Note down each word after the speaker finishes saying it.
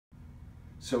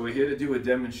So we're here to do a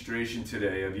demonstration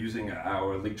today of using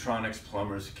our LeakTronics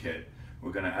Plumbers kit.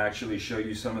 We're going to actually show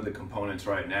you some of the components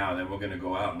right now, then we're going to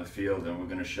go out in the field and we're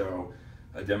going to show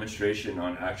a demonstration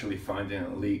on actually finding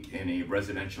a leak in a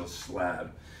residential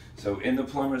slab. So in the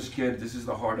Plumbers kit, this is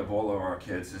the heart of all of our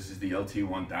kits. This is the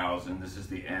LT1000, this is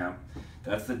the amp.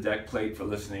 That's the deck plate for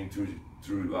listening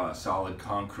through solid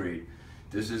concrete.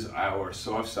 This is our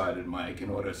soft-sided mic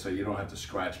in order so you don't have to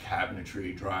scratch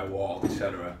cabinetry, drywall,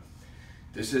 etc.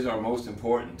 This is our most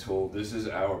important tool. This is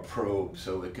our probe,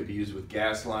 so it could be used with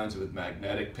gas lines with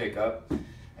magnetic pickup,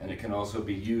 and it can also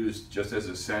be used just as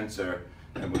a sensor,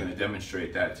 and we're going to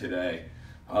demonstrate that today.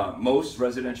 Most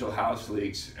residential house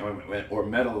leaks, or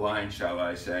metal lines shall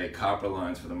I say, copper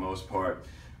lines for the most part,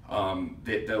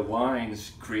 the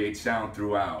lines create sound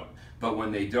throughout, but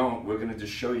when they don't, we're going to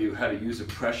just show you how to use a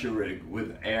pressure rig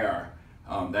with air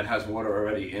that has water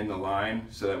already in the line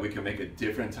so that we can make a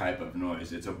different type of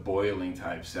noise. It's a boiling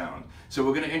type sound. So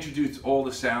we're going to introduce all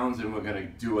the sounds and we're going to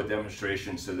do a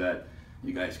demonstration so that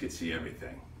you guys can see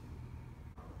everything.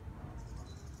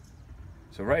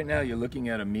 So right now you're looking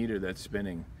at a meter that's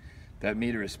spinning. That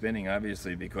meter is spinning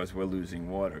obviously because we're losing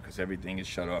water because everything is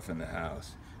shut off in the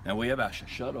house. Now we have a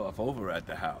shut off over at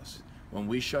the house. When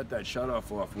we shut that shut off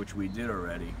off, which we did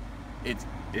already,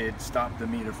 it stopped the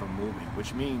meter from moving,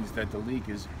 which means that the leak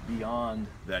is beyond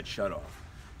that shut off.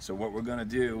 So what we're going to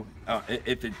do,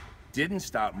 if it didn't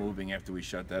stop moving after we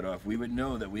shut that off, we would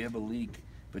know that we have a leak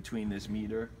between this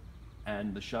meter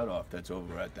and the shut off that's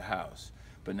over at the house.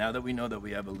 But now that we know that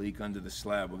we have a leak under the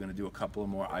slab, we're going to do a couple of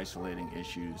more isolating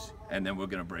issues, and then we're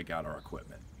going to break out our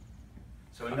equipment.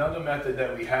 So another method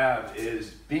that we have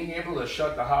is being able to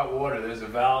shut the hot water. There's a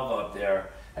valve up there.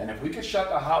 And if we could shut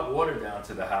the hot water down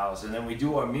to the house and then we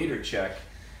do our meter check,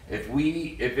 if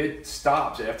it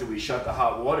stops after we shut the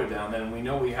hot water down, then we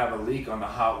know we have a leak on the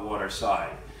hot water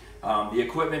side. The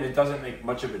equipment, it doesn't make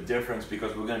much of a difference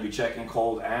because we're going to be checking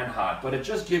cold and hot, but it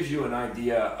just gives you an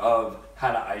idea of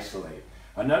how to isolate.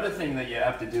 Another thing that you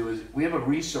have to do is we have a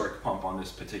recirc pump on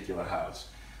this particular house.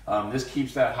 This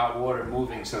keeps that hot water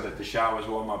moving so that the showers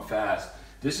warm up fast.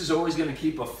 This is always going to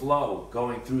keep a flow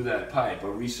going through that pipe, a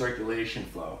recirculation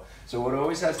flow. So it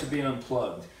always has to be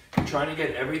unplugged. You're trying to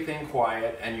get everything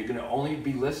quiet and you're going to only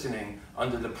be listening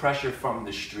under the pressure from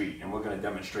the street, and we're going to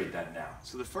demonstrate that now.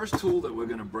 So the first tool that we're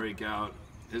going to break out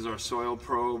is our soil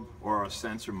probe or our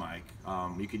sensor mic.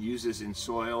 You could use this in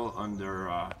soil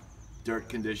under dirt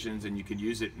conditions, and you could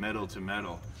use it metal to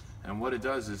metal. And what it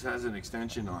does is it has an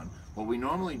extension on. What we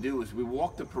normally do is we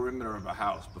walk the perimeter of a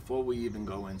house before we even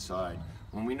go inside.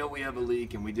 When we know we have a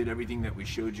leak and we did everything that we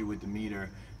showed you with the meter,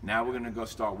 now we're going to go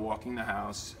start walking the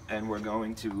house, and we're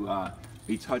going to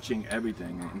be touching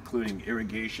everything, including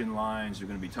irrigation lines. We're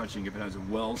going to be touching if it has a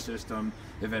well system,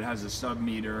 if it has a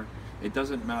sub-meter. It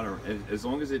doesn't matter. As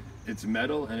long as it's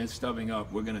metal and it's stubbing up,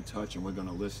 we're going to touch and we're going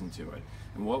to listen to it.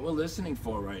 And what we're listening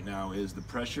for right now is the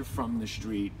pressure from the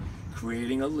street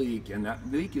creating a leak, and that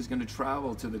leak is going to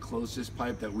travel to the closest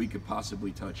pipe that we could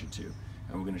possibly touch it to.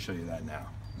 And we're going to show you that now.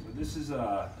 So this is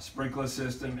a sprinkler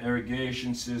system,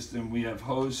 irrigation system. We have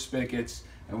hose spigots,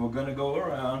 and we're going to go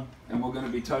around and we're going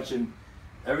to be touching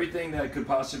everything that could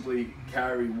possibly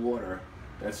carry water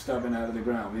that's stubbing out of the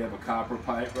ground. We have a copper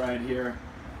pipe right here.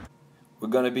 We're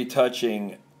going to be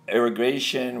touching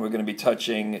irrigation, we're going to be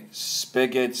touching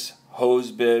spigots,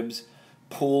 hose bibs,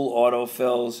 pool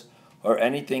autofills, or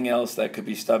anything else that could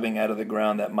be stubbing out of the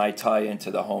ground that might tie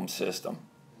into the home system.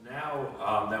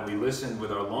 Now that we listened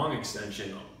with our long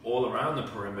extension all around the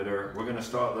perimeter, we're going to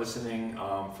start listening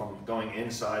from going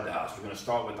inside the house. We're going to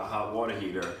start with the hot water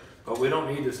heater, but we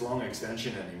don't need this long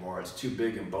extension anymore. It's too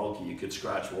big and bulky. You could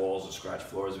scratch walls or scratch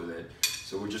floors with it.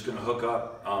 So we're just going to hook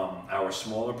up our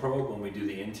smaller probe when we do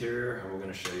the interior, and we're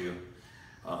going to show you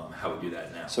how we do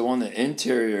that now. So on the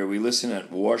interior, we listen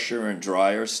at washer and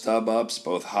dryer stub-ups,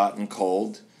 both hot and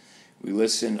cold. We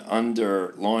listen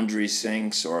under laundry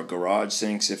sinks or garage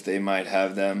sinks if they might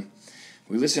have them.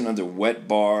 We listen under wet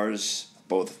bars,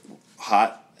 both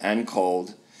hot and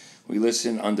cold. We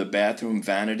listen under bathroom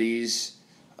vanities,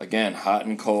 again, hot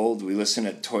and cold. We listen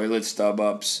at toilet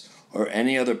stub-ups, or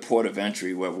any other port of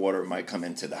entry where water might come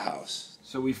into the house.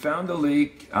 So we found a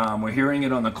leak. We're hearing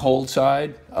it on the cold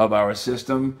side of our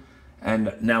system,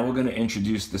 and now we're going to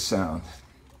introduce the sound.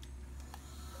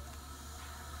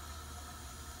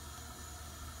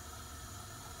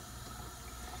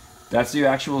 That's the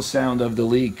actual sound of the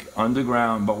leak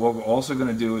underground, but what we're also going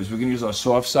to do is we're going to use our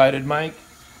soft-sided mic,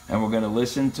 and we're going to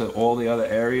listen to all the other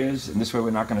areas, and this way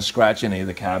we're not going to scratch any of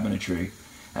the cabinetry.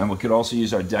 And we could also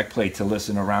use our deck plate to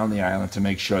listen around the island to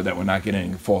make sure that we're not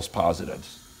getting false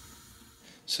positives.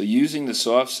 So using the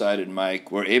soft-sided mic,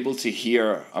 we're able to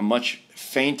hear a much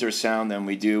fainter sound than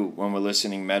we do when we're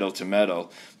listening metal to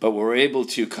metal, but we're able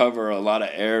to cover a lot of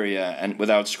area and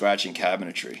without scratching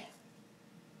cabinetry.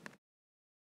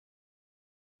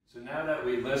 So now that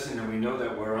we listen and we know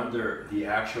that we're under the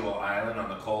actual island on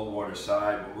the cold water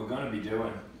side, what we're going to be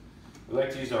doing, we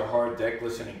like to use our hard deck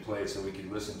listening plate so we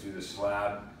can listen through the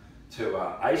slab to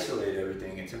isolate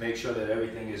everything and to make sure that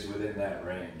everything is within that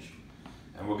range.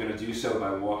 And we're going to do so by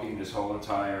walking this whole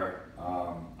entire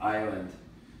island,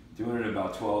 doing it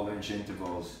about 12-inch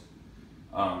intervals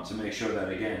to make sure that,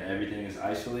 again, everything is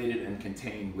isolated and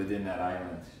contained within that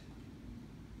island.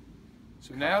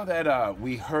 So now that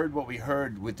we heard what we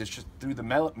heard with this through the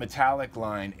metallic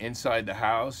line inside the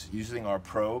house using our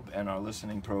probe and our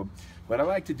listening probe, what I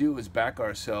like to do is back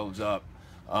ourselves up.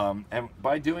 And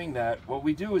by doing that, what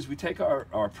we do is we take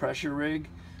our pressure rig.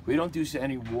 We don't do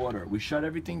any water. We shut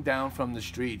everything down from the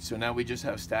street, so now we just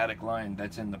have static line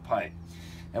that's in the pipe.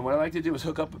 And what I like to do is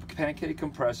hook up a pancake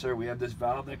compressor. We have this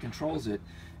valve that controls it.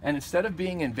 And instead of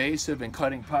being invasive and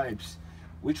cutting pipes,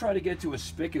 we try to get to a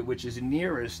spigot which is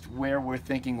nearest where we're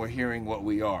thinking we're hearing what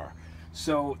we are.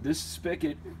 So this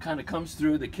spigot kind of comes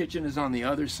through, the kitchen is on the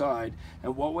other side,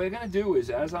 and what we're going to do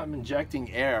is, as I'm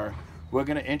injecting air, we're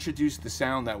going to introduce the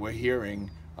sound that we're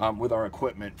hearing with our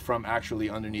equipment from actually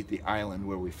underneath the island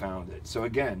where we found it. So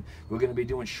again, we're going to be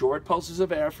doing short pulses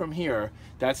of air from here.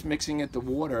 That's mixing at the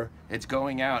water, it's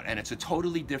going out, and it's a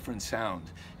totally different sound.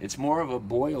 It's more of a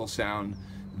boil sound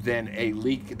than a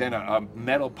leak, than a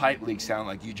metal pipe leak sound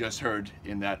like you just heard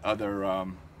in that other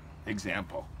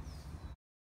example.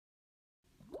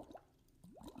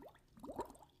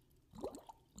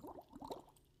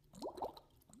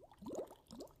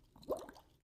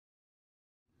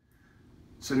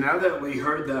 So now that we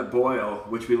heard that boil,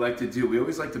 which we like to do, we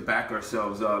always like to back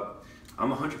ourselves up.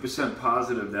 I'm 100%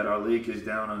 positive that our leak is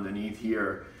down underneath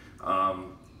here.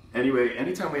 Anyway,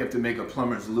 anytime we have to make a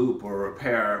plumber's loop or a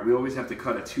repair, we always have to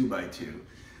cut a 2x2.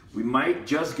 We might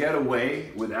just get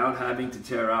away without having to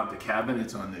tear out the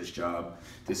cabinets on this job.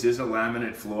 This is a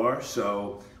laminate floor,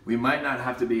 so we might not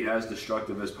have to be as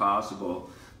destructive as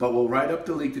possible. But we'll write up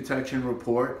the leak detection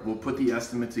report, we'll put the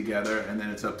estimate together, and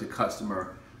then it's up to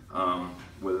customer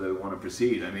whether they want to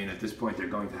proceed. I mean, at this point, they're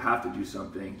going to have to do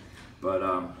something,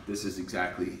 but this is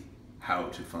exactly how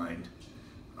to find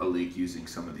a leak using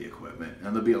some of the equipment.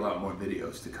 And there'll be a lot more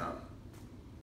videos to come.